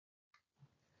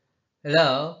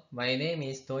Hello, my name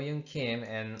is Do-Young Kim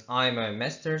and I'm a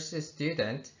master's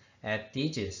student at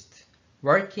DGIST,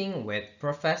 working with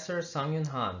Professor Sang-Yun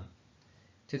Han.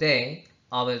 Today,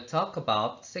 I will talk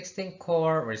about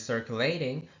 16-core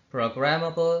recirculating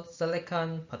programmable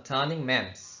silicon photonic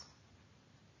MEMS.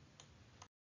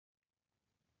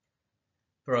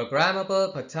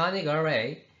 Programmable photonic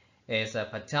array is a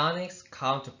photonics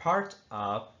counterpart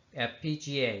of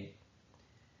FPGA.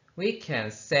 We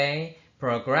can say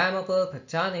Programmable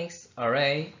Photonics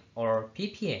Array or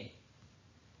PPA.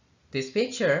 This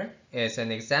picture is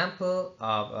an example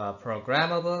of a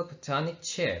programmable photonic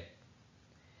chip.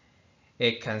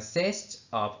 It consists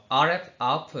of RF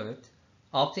output,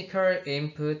 optical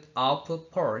input-output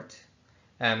port,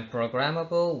 and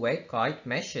programmable waveguide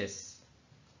meshes.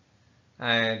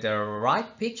 And the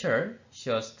right picture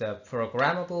shows the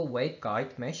programmable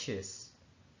waveguide meshes.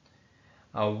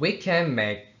 We can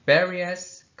make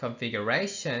various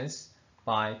configurations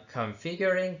by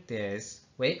configuring these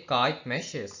waveguide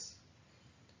meshes.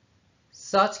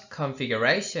 Such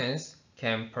configurations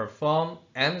can perform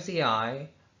MZI,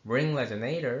 ring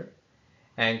resonator,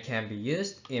 and can be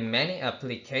used in many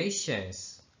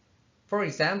applications. For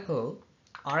example,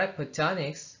 RF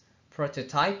photonics,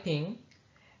 prototyping,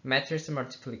 matrix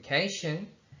multiplication,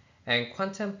 and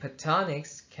quantum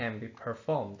photonics can be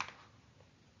performed.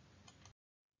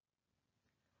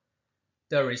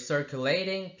 The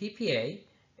recirculating PPA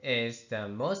is the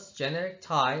most generic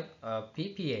type of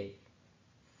PPA.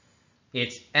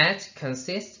 Its edge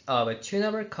consists of a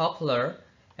tunable coupler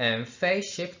and phase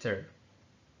shifter.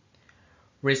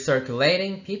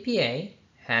 Recirculating PPA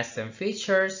has some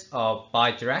features of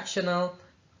bidirectional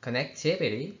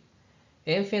connectivity,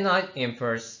 infinite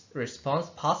impulse response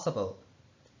possible.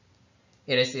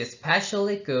 It is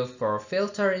especially good for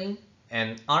filtering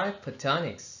and RF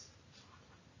photonics.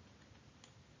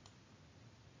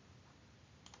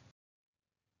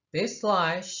 This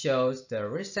slide shows the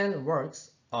recent works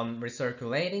on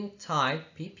recirculating type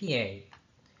PPA.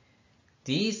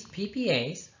 These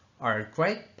PPAs are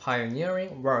great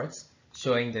pioneering works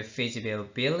showing the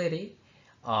feasibility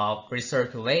of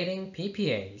recirculating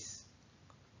PPAs.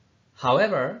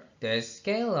 However, the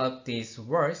scale of these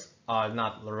works are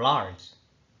not large.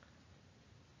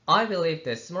 I believe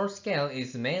the small scale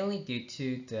is mainly due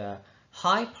to the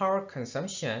high power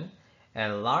consumption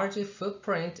and large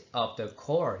footprint of the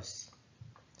cores.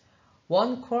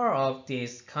 One core of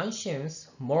these consumes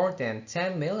more than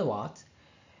 10 milliwatt,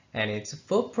 and its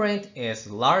footprint is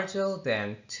larger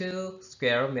than 2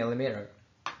 square millimeter.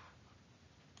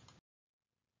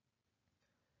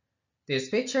 This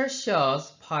picture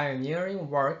shows pioneering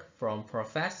work from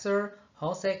Professor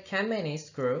Jose Kameni's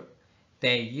group.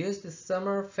 They used the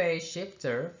summer phase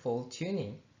shifter for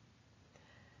tuning.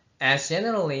 As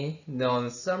generally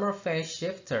known, summer phase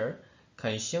shifter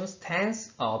consumes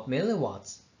tens of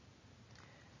milliwatts.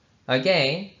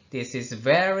 Again, this is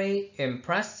very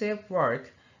impressive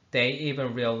work. They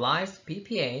even realized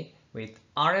PPA with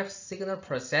RF signal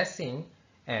processing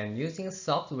and using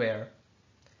software.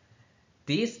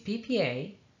 This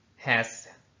PPA has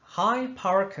high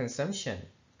power consumption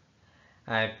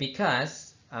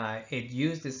because it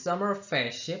used the summer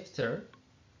phase shifter.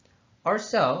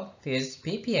 Also, this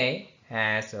PPA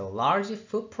has a large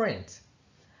footprint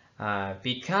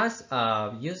because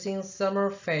of using summer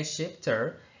phase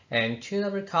shifter and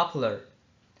tunable coupler.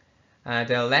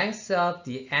 The length of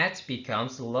the edge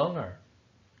becomes longer.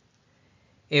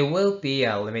 It will be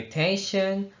a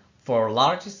limitation for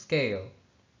large scale,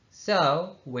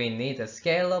 so we need a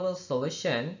scalable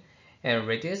solution and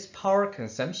reduce power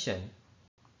consumption.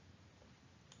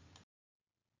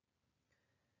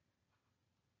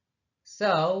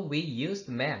 So we used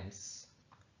MEMS.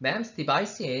 MEMS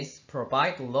devices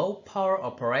provide low power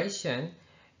operation,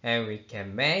 and we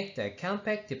can make the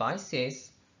compact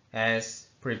devices as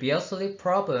previously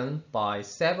proven by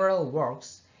several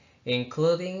works,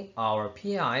 including our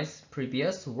PI's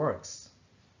previous works.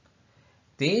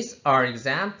 These are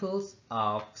examples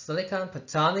of silicon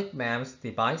photonic MEMS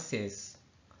devices.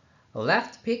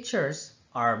 Left pictures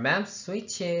are MEMS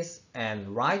switches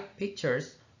and right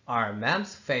pictures are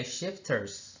MEMS phase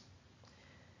shifters.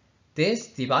 These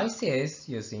devices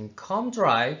using COM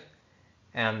drive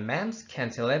and MEMS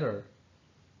cantilever.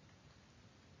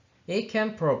 It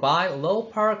can provide low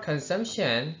power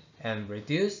consumption and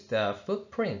reduce the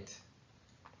footprint.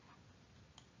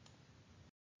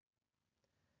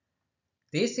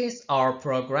 This is our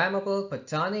programmable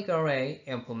photonic array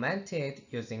implemented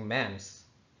using MEMS.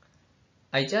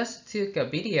 I just took a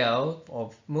video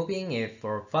of moving it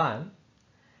for fun.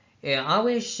 And I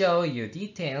will show you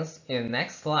details in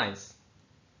next slides.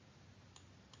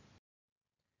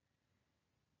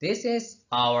 This is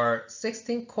our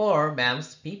 16-core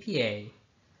MEMS PPA.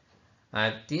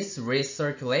 This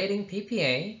recirculating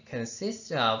PPA consists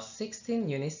of 16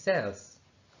 unit cells.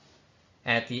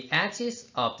 At the edges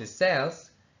of the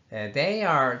cells, they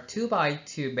are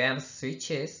 2x2 MEMS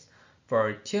switches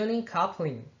for tuning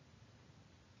coupling.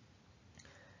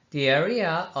 The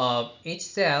area of each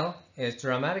cell is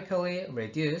dramatically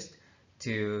reduced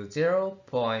to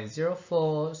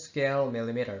 0.04 scale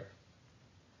millimeter.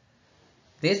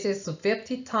 This is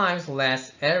 50 times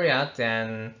less area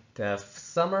than the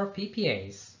summer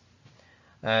PPAs.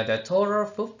 The total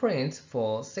footprint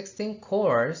for 16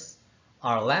 cores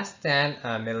are less than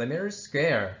a millimeter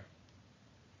square.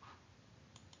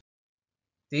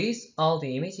 These are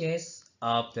the images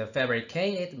of the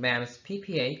fabricated MEMS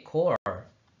PPA core.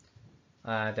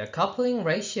 The coupling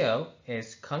ratio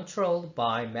is controlled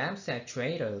by MEMS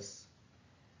actuators.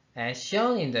 As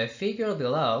shown in the figure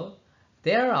below,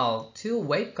 there are two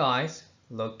waveguides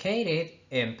located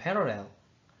in parallel.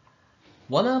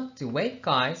 One of the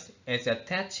waveguides is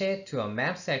attached to a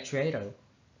MEMS actuator.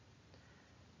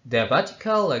 The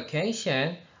vertical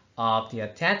location of the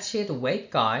attached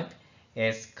waveguide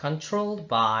is controlled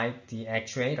by the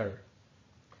actuator.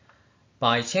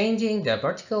 By changing the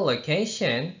vertical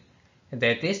location,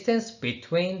 the distance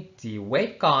between the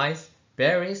waveguides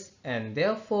varies and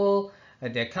therefore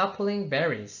the coupling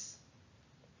varies.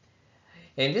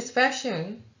 In this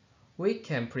fashion, we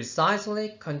can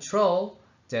precisely control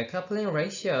the coupling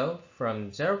ratio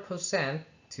from 0%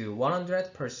 to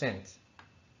 100%.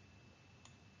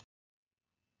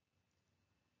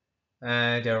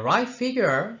 The right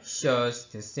figure shows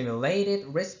the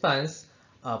simulated response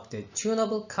of the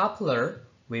tunable coupler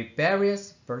with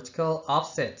various vertical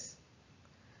offsets.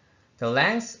 The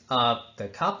length of the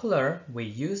coupler we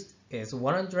used is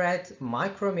 100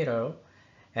 micrometer,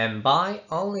 and by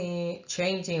only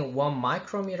changing 1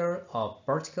 micrometer of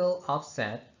vertical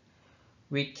offset,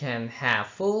 we can have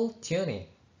full tuning.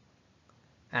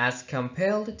 As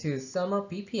compared to summer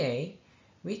PPA,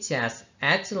 which has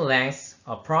edge lengths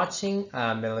approaching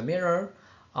a millimeter,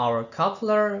 our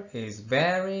coupler is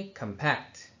very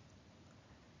compact.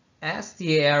 As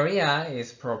the area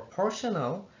is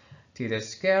proportional to the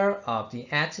square of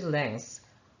the edge length,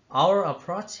 our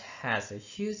approach has a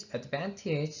huge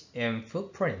advantage in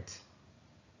footprint.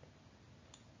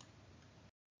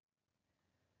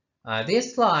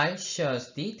 This slide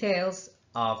shows details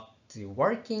of the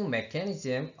working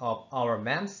mechanism of our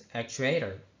MEMS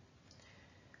actuator.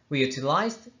 We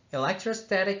utilized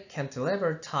electrostatic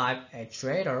cantilever type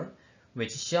actuator,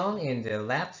 which is shown in the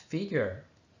left figure.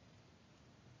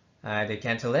 The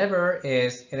cantilever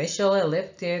is initially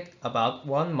lifted about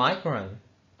 1 micron.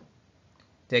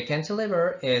 The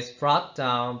cantilever is brought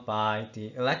down by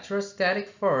the electrostatic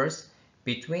force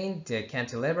between the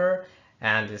cantilever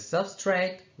and the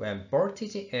substrate when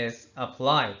voltage is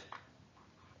applied.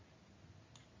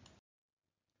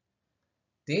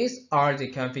 These are the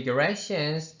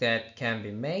configurations that can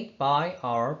be made by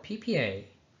our PPA.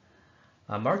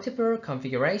 Multiple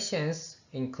configurations,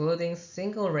 including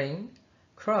single ring,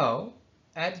 CLEO,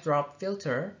 add drop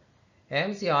filter,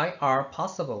 MZI are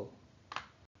possible.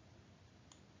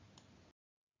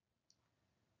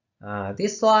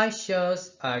 This slide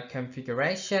shows a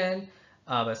configuration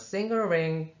of a single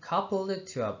ring coupled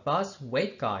to a bus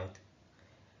waveguide.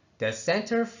 The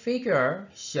center figure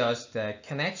shows the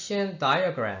connection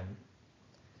diagram.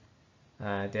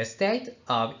 The state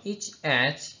of each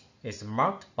edge is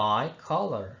marked by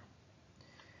color.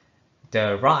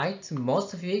 The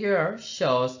rightmost figure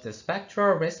shows the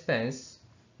spectral response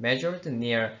measured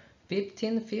near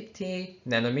 1550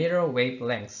 nanometer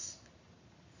wavelengths.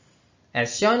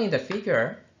 As shown in the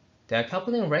figure, the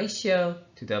coupling ratio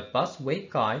to the bus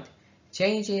waveguide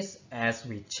changes as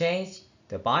we change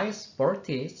the bias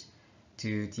voltage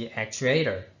to the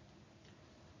actuator.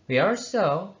 We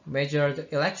also measured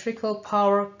electrical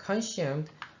power consumed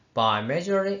by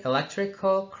measuring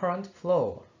electrical current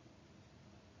flow.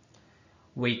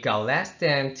 We got less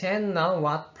than 10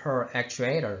 nanowatt per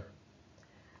actuator.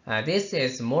 This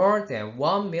is more than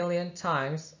 1 million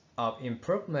times of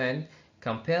improvement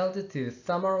compared to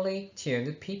thermally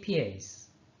tuned PPAs.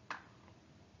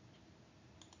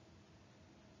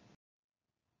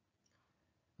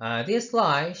 This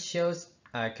slide shows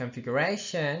a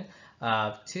configuration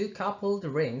of two coupled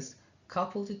rings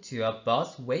coupled to a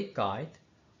bus waveguide,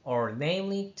 or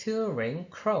namely two ring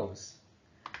CLEOs.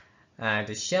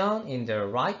 As shown in the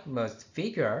rightmost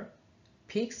figure,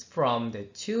 peaks from the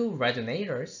two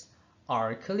resonators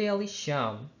are clearly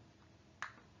shown.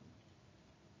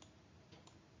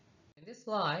 In this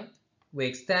slide, we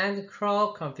extend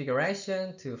CLEO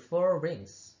configuration to 4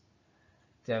 rings.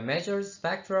 The measured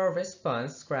spectral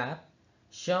response graph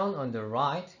shown on the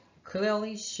right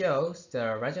clearly shows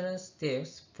the resonance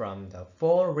dips from the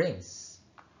 4 rings.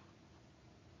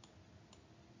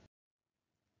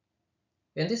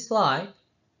 In this slide,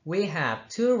 we have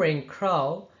 2-ring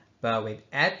crow but with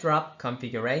add-drop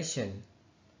configuration.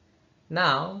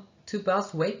 Now, 2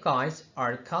 bus waveguides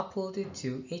are coupled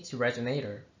to each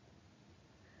resonator.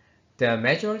 The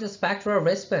measured spectral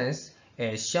response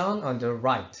is shown on the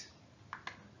right.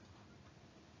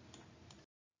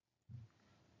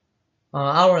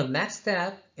 Our next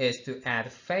step is to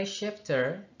add phase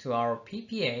shifter to our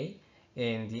PPA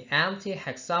in the empty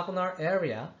hexagonal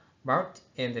area marked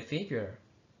in the figure.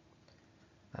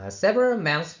 Several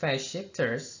MEMS phase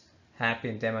shifters have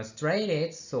been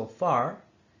demonstrated so far,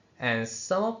 and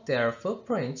some of their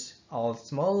footprints are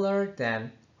smaller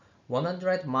than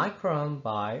 100 micron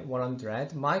by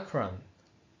 100 micron.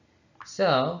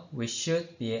 So we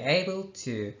should be able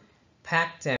to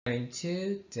pack them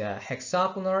into the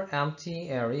hexagonal empty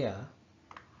area.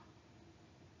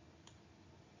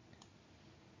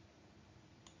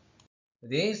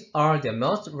 These are the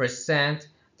most recent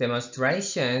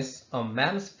demonstrations of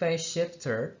MEMS phase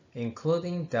shifter,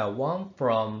 including the one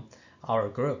from our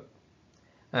group.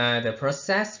 The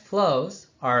process flows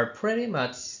are pretty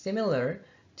much similar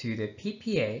to the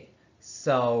PPA,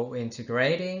 so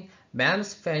integrating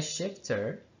MEMS phase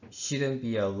shifter shouldn't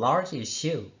be a large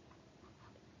issue.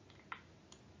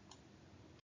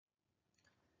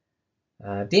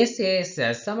 This is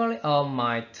a summary of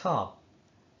my talk.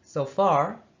 So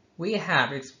far, we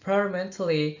have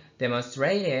experimentally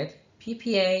demonstrated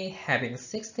PPA having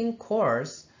 16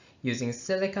 cores using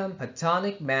silicon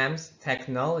photonic MEMS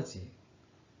technology.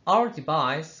 Our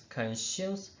device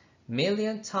consumes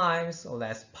million times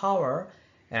less power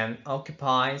and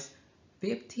occupies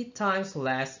 50 times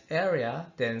less area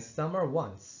than summer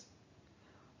ones.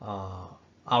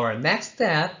 Our next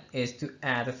step is to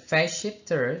add a phase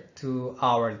shifter to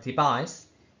our device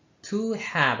to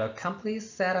have a complete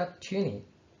setup tuning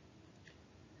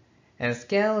and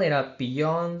scale it up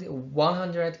beyond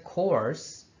 100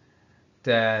 cores.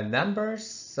 The numbers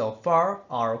so far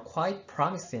are quite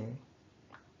promising.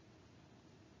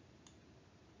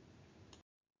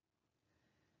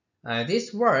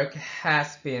 This work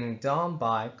has been done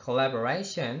by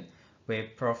collaboration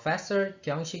with Professor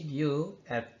Kyung-Sik Yu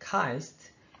at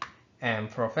DGIST and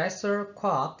Professor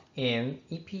Kwok in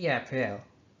EPFL.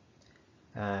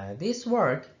 This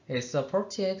work is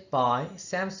supported by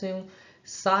Samsung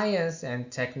Science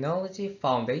and Technology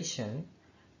Foundation,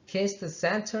 KIST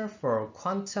Center for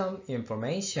Quantum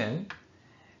Information,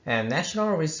 and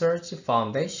National Research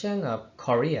Foundation of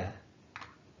Korea.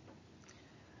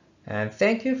 And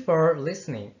thank you for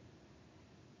listening.